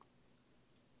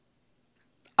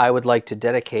I would like to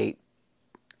dedicate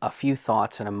a few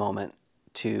thoughts in a moment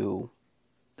to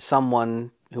someone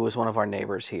who was one of our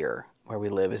neighbors here where we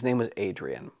live. His name was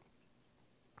Adrian.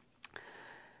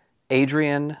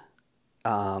 Adrian's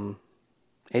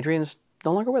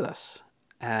no longer with us.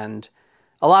 And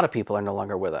a lot of people are no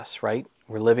longer with us, right?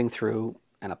 We're living through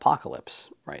an apocalypse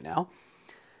right now.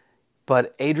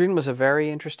 But Adrian was a very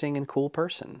interesting and cool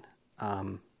person.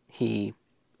 He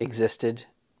existed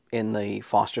in the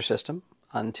foster system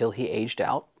until he aged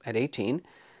out at 18.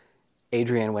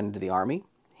 Adrian went into the Army.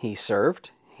 He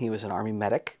served. He was an Army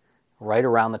medic, right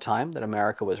around the time that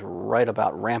America was right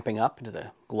about ramping up into the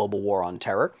global war on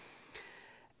terror.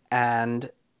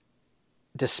 And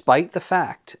despite the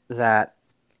fact that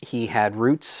he had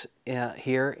roots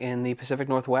here in the Pacific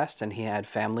Northwest, and he had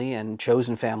family and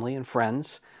chosen family and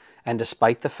friends, and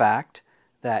despite the fact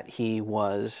that he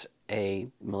was a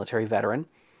military veteran,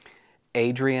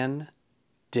 Adrian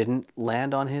didn't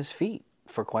land on his feet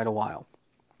for quite a while.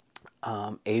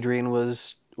 Adrian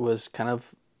was kind of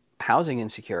housing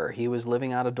insecure. He was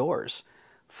living out of doors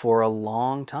for a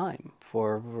long time,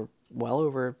 for well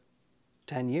over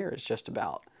 10 years, just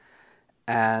about.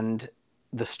 And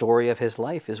the story of his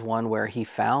life is one where he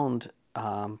found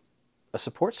a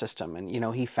support system,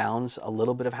 and he found a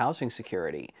little bit of housing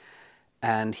security,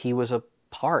 and he was a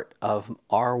part of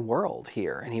our world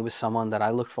here, and he was someone that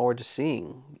I looked forward to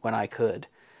seeing when I could.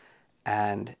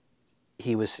 And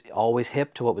he was always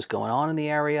hip to what was going on in the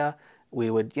area. We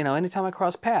would, anytime I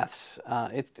crossed paths,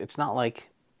 it's not like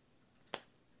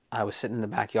I was sitting in the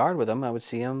backyard with him. I would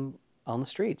see him on the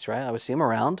streets, right? I would see him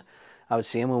around. I would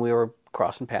see him when we were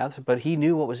crossing paths, but he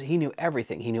knew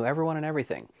everything. He knew everyone and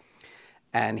everything.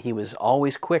 And he was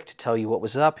always quick to tell you what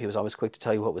was up. He was always quick to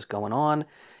tell you what was going on.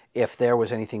 If there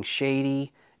was anything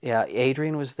shady,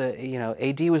 Adrian was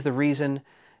AD was the reason.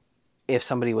 If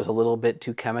somebody was a little bit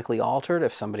too chemically altered,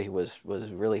 if somebody was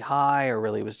really high or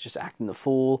really was just acting the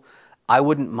fool, I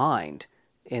wouldn't mind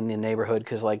in the neighborhood,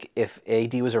 because if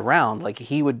AD was around,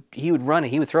 he would run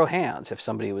and he would throw hands if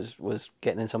somebody was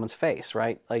getting in someone's face,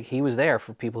 right? He was there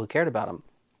for people who cared about him.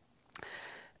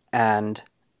 And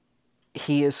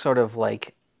he is sort of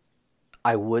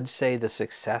I would say, the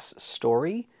success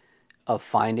story of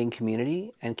finding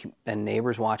community and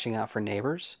neighbors watching out for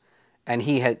neighbors. And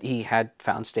he had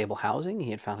found stable housing.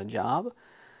 He had found a job.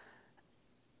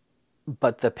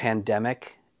 But the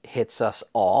pandemic hits us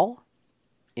all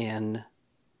in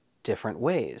different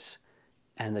ways.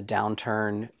 And the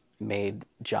downturn made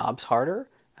jobs harder,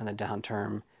 and the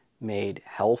downturn made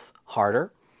health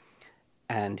harder.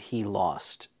 And he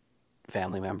lost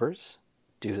family members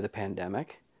due to the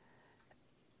pandemic.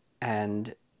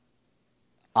 And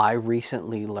I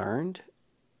recently learned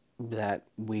that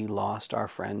we lost our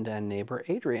friend and neighbor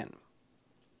Adrian.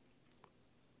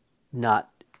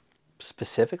 Not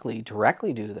specifically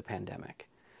directly due to the pandemic,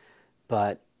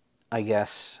 but I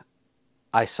guess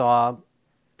I saw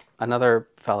another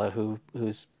fellow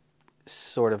who's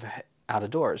sort of out of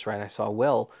doors, right? I saw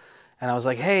Will, and I was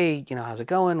like, "Hey, how's it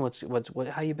going?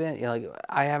 How you been?"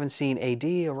 I haven't seen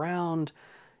AD around,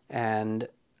 and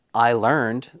I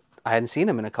learned I hadn't seen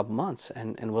him in a couple months,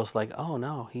 and Will's like, "Oh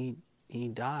no, he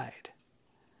died."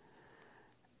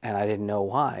 And I didn't know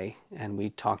why, and we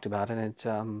talked about it, and it's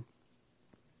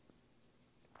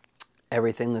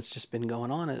everything that's just been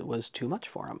going on, it was too much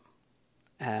for him.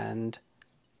 And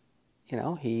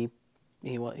he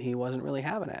wasn't really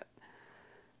having it.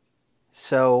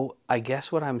 So I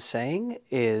guess what I'm saying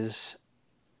is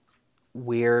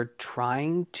we're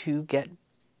trying to get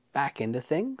back into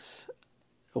things,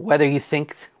 whether you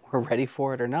think we're ready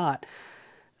for it or not.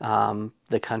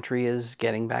 The country is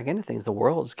getting back into things. The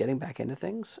world is getting back into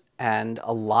things. And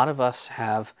a lot of us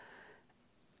have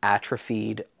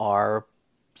atrophied our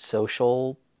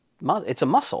social muscle. It's a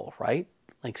muscle, right?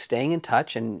 Staying in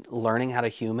touch and learning how to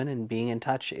human and being in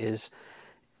touch is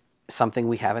something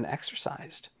we haven't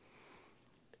exercised.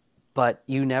 But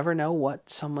you never know what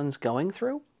someone's going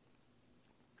through.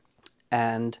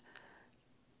 And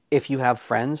if you have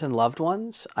friends and loved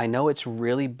ones, I know it's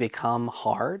really become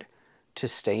hard to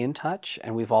stay in touch,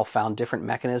 and we've all found different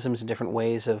mechanisms and different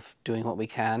ways of doing what we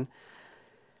can.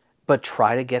 But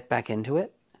try to get back into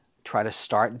it. Try to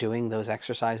start doing those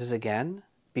exercises again,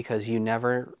 because you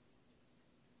never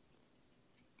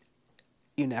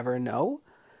know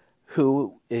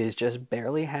who is just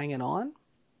barely hanging on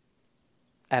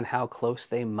and how close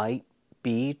they might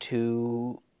be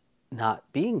to not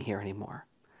being here anymore.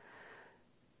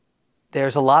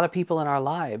 There's a lot of people in our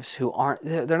lives who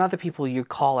they're not the people you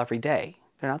call every day.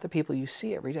 They're not the people you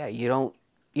see every day. You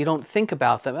don't think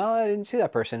about them. Oh, I didn't see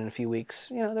that person in a few weeks.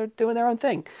 They're doing their own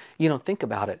thing. You don't think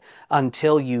about it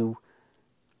until you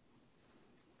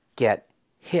get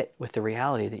hit with the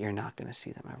reality that you're not going to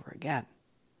see them ever again.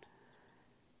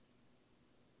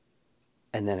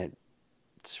 And then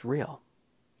it's real.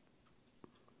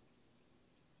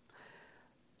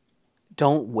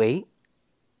 Don't wait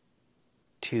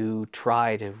to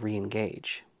try to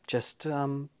re-engage. Just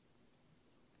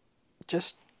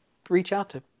reach out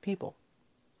to people.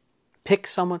 Pick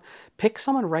someone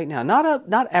right now.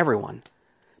 Not everyone.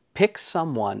 Pick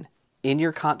someone in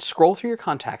your scroll through your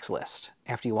contacts list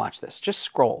after you watch this. Just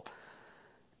scroll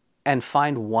and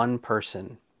find one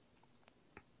person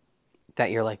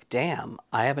that you're like, damn,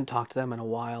 I haven't talked to them in a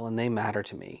while and they matter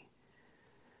to me.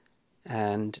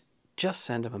 And just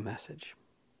send them a message.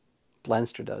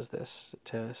 Blenster does this.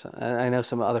 I know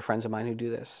some other friends of mine who do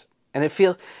this. And it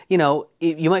feels, you know,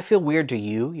 you might feel weird to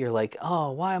you. You're like,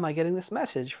 oh, why am I getting this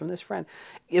message from this friend?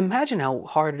 Imagine how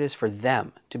hard it is for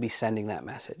them to be sending that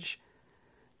message.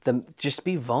 Just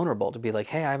be vulnerable, to be like,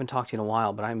 hey, I haven't talked to you in a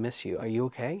while, but I miss you. Are you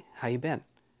okay? How you been?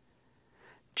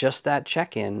 Just that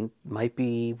check-in might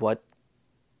be what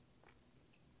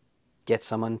gets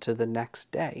someone to the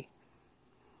next day.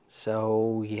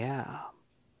 So, yeah.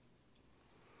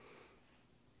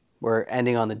 We're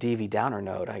ending on the DV downer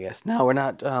note, I guess. No, we're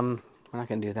not going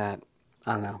to do that.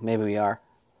 I don't know. Maybe we are.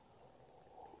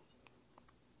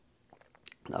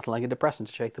 Nothing like a depressant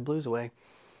to shake the blues away.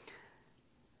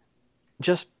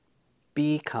 Just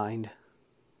be kind.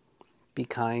 Be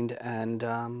kind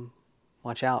and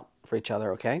watch out for each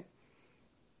other, okay?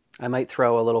 I might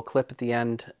throw a little clip at the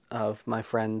end of my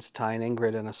friends Ty and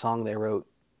Ingrid and a song they wrote.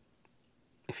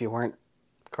 If you weren't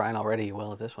crying already, you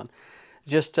will at this one.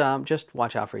 Just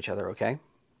watch out for each other, okay?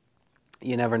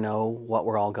 You never know what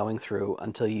we're all going through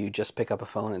until you just pick up a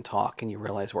phone and talk and you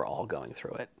realize we're all going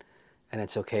through it. And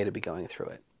it's okay to be going through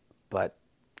it. But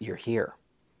you're here.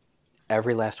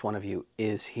 Every last one of you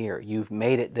is here. You've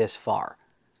made it this far.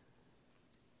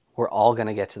 We're all going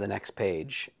to get to the next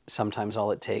page. Sometimes all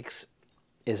it takes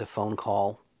is a phone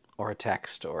call or a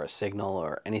text or a signal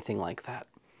or anything like that.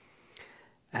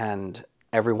 And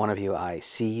every one of you, I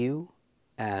see you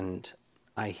and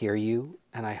I hear you,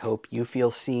 and I hope you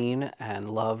feel seen and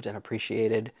loved and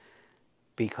appreciated,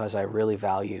 because I really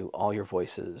value all your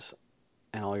voices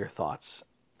and all your thoughts.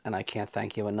 And I can't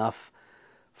thank you enough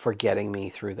for getting me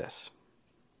through this.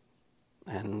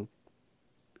 And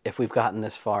if we've gotten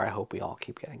this far, I hope we all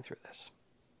keep getting through this.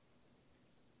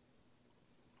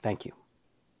 Thank you.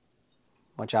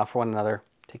 Watch out for one another.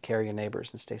 Take care of your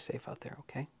neighbors and stay safe out there,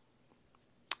 okay?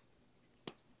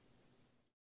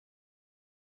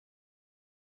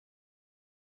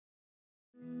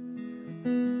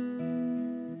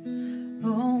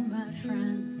 Oh, my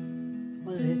friend,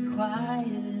 was it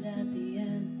quiet at the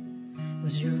end?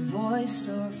 Was your voice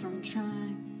sore from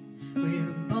trying? Were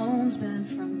your bones bent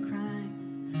from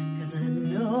crying? 'Cause I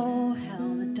know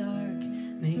how the dark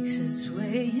makes its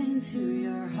way into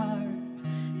your heart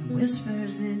and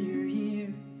whispers in your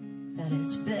ear that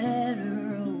it's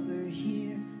better over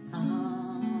here.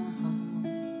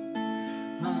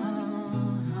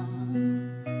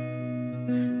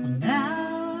 Well,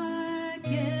 now I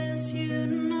guess you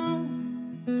know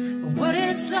what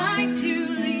it's like to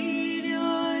lead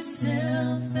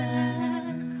yourself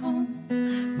back home,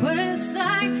 what it's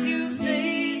like to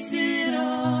face it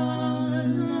all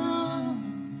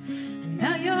alone. And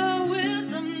now you're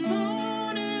with the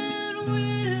moon and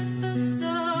with the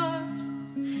stars.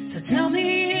 So tell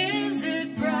me, is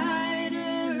it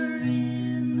brighter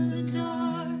in the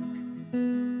dark?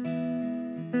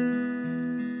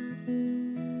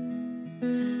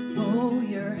 Oh,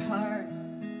 your heart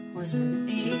was an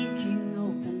aching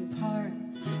open part,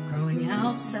 growing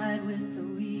outside with the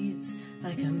weeds,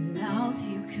 like a mouth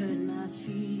you could not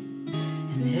feed.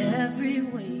 And every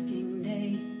waking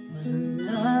day was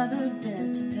another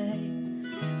debt to pay,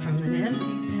 from an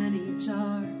empty penny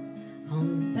jar on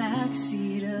the back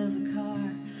seat of a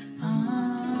car.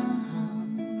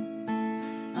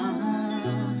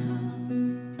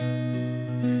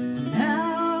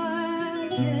 Now I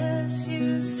guess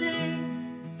you say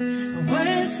what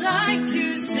it's like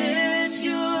to set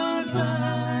your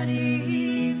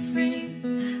body free,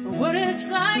 what it's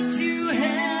like to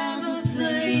have a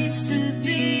place to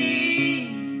be.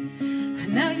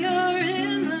 And now you're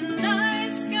in the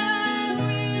night sky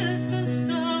with the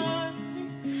stars.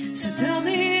 So tell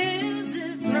me, is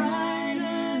it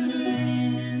brighter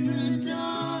in the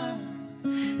dark?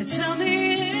 Tell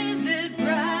me, is it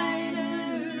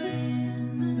brighter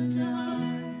in the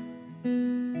dark?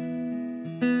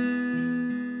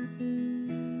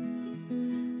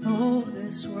 Oh,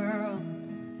 this world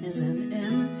is an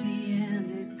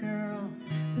empty-handed girl,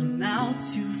 with a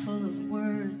mouth too full of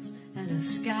words and a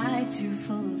sky too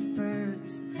full of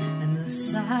birds, and the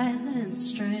silent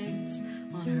strings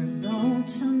on her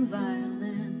lonesome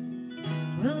violin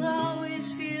will all